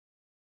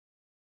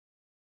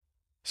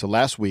So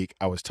last week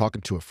I was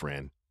talking to a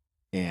friend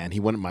and he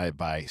wanted my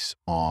advice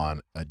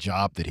on a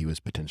job that he was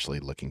potentially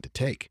looking to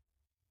take.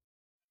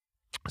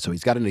 So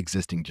he's got an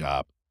existing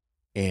job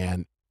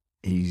and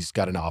he's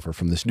got an offer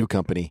from this new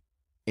company.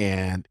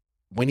 And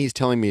when he's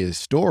telling me his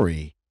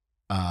story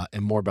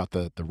and more about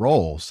the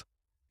roles,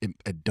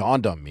 it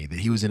dawned on me that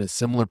he was in a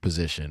similar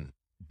position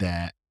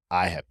that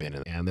I have been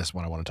in. And this is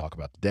what I want to talk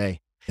about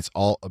today. It's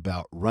all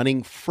about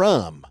running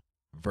from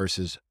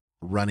versus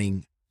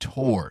running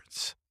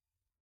towards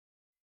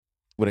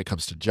when it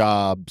comes to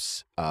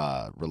jobs,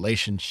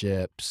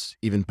 relationships,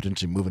 even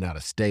potentially moving out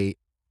of state.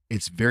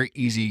 It's very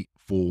easy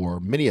for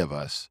many of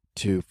us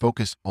to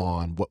focus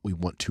on what we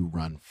want to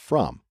run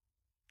from.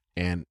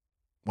 And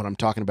what I'm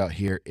talking about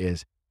here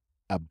is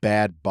a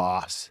bad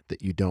boss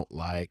that you don't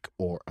like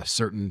or a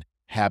certain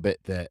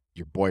habit that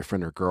your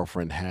boyfriend or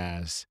girlfriend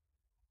has.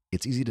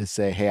 It's easy to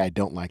say, hey, I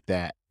don't like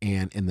that.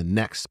 And in the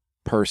next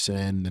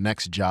person, the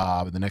next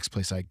job, the next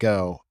place I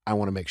go, I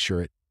want to make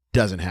sure it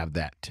doesn't have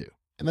that too.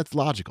 And that's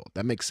logical.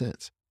 That makes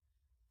sense.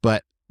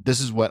 But this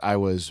is what I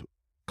was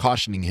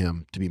cautioning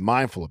him to be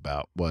mindful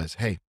about was,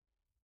 hey,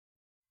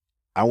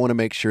 I want to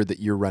make sure that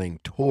you're running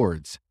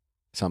towards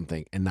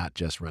something and not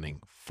just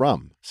running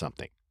from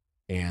something.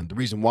 And the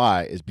reason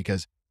why is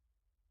because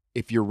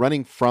if you're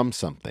running from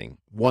something,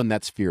 one,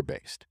 that's fear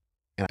based.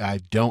 And I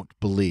don't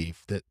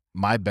believe that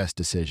my best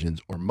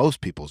decisions or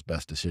most people's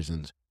best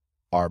decisions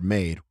are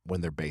made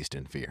when they're based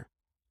in fear.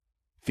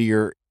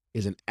 Fear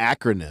is an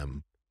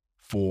acronym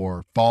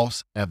for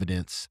false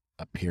evidence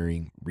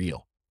appearing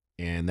real.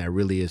 And that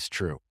really is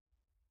true.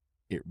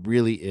 It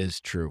really is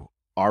true.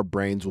 Our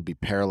brains will be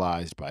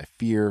paralyzed by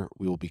fear.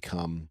 We will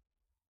become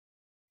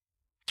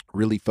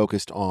really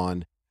focused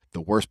on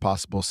the worst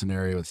possible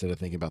scenario instead of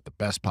thinking about the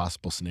best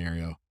possible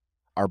scenario.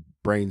 Our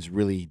brains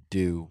really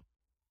do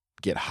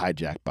get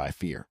hijacked by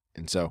fear.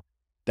 And so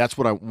that's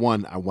what I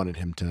wanted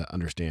him to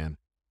understand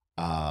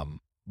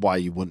why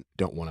you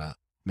don't want to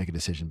make a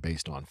decision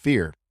based on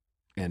fear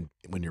and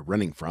when you're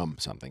running from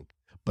something.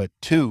 But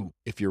two,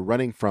 if you're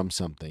running from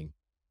something,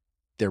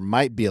 there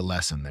might be a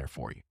lesson there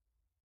for you.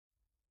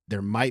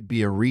 There might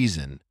be a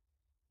reason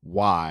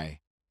why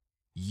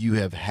you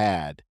have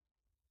had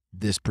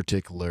this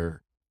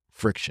particular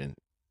friction.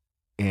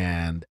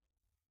 And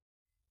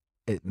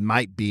it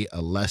might be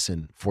a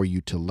lesson for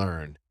you to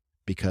learn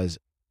because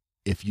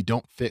if you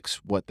don't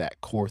fix what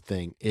that core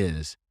thing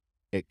is,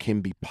 it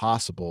can be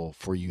possible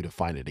for you to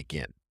find it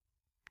again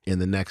in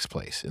the next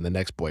place, in the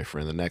next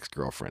boyfriend, the next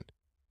girlfriend,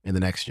 in the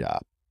next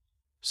job.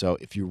 So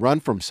if you run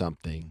from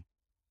something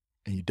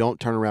and you don't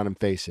turn around and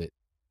face it,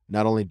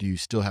 not only do you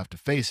still have to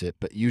face it,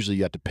 but usually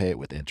you have to pay it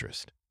with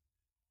interest.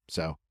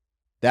 So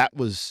that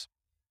was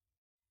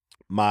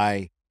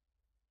my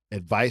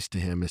advice to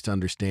him is to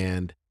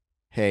understand,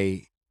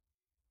 hey,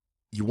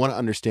 you want to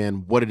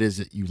understand what it is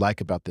that you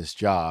like about this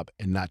job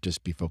and not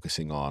just be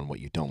focusing on what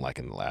you don't like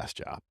in the last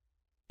job.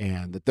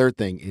 And the third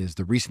thing is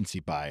the recency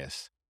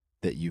bias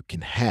that you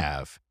can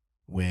have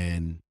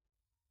when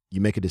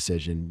you make a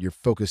decision. You're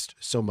focused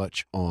so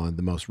much on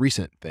the most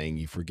recent thing,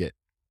 you forget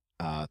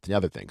the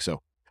other thing.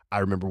 So I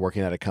remember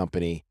working at a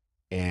company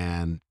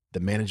and the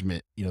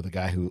management, the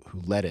guy who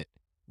led it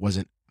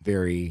wasn't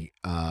very,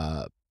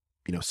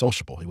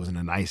 sociable. He wasn't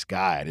a nice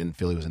guy. I didn't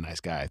feel he was a nice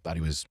guy. I thought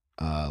he was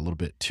a little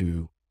bit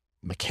too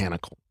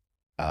mechanical.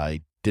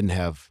 I didn't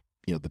have,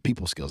 the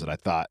people skills that I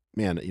thought,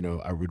 man,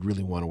 I would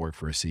really want to work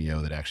for a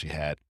CEO that actually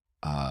had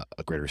a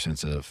greater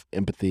sense of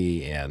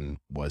empathy and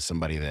was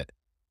somebody that,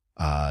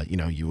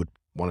 you would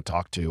want to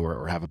talk to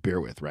or have a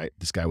beer with, right?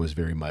 This guy was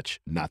very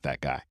much not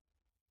that guy.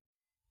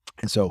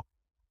 And so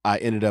I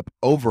ended up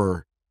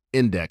over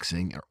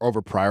indexing or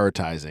over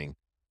prioritizing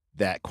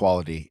that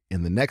quality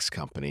in the next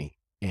company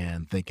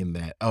and thinking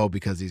that, oh,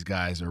 because these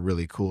guys are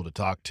really cool to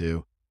talk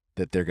to,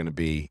 that they're going to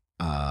be,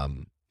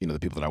 the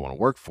people that I want to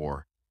work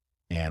for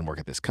and work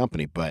at this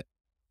company. But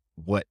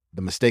what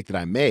the mistake that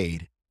I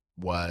made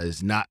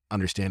was not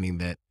understanding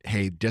that,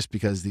 hey, just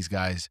because these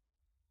guys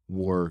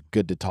were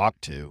good to talk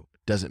to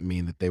doesn't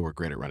mean that they were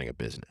great at running a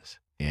business.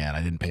 And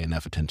I didn't pay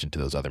enough attention to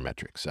those other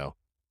metrics. So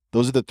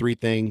those are the three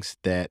things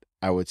that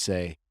I would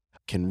say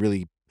can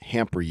really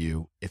hamper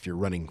you if you're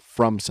running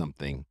from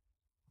something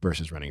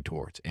versus running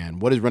towards.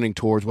 And what is running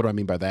towards? What do I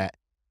mean by that?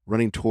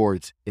 Running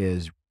towards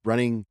is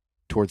running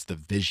towards the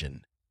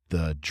vision,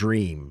 the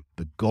dream,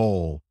 the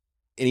goal,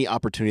 any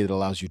opportunity that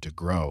allows you to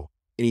grow,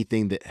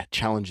 anything that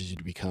challenges you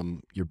to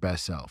become your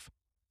best self.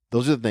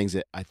 Those are the things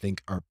that I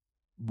think are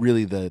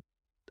really the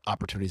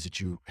opportunities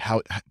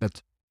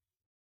that's,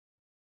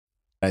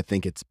 I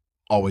think it's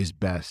always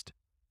best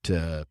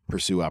to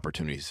pursue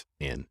opportunities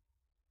in.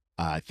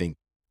 I think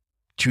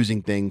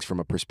choosing things from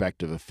a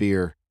perspective of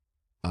fear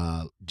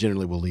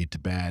generally will lead to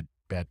bad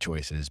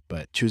choices,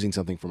 but choosing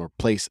something from a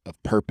place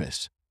of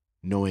purpose,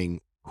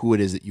 knowing who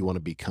it is that you want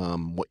to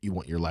become, what you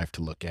want your life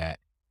to look at,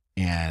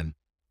 and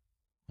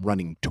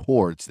running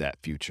towards that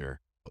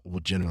future will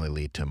generally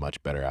lead to a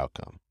much better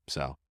outcome.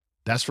 So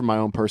that's from my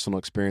own personal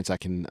experience. I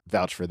can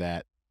vouch for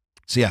that.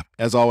 So yeah,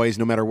 as always,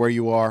 no matter where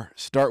you are,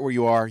 start where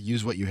you are,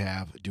 use what you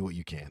have, do what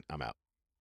you can. I'm out.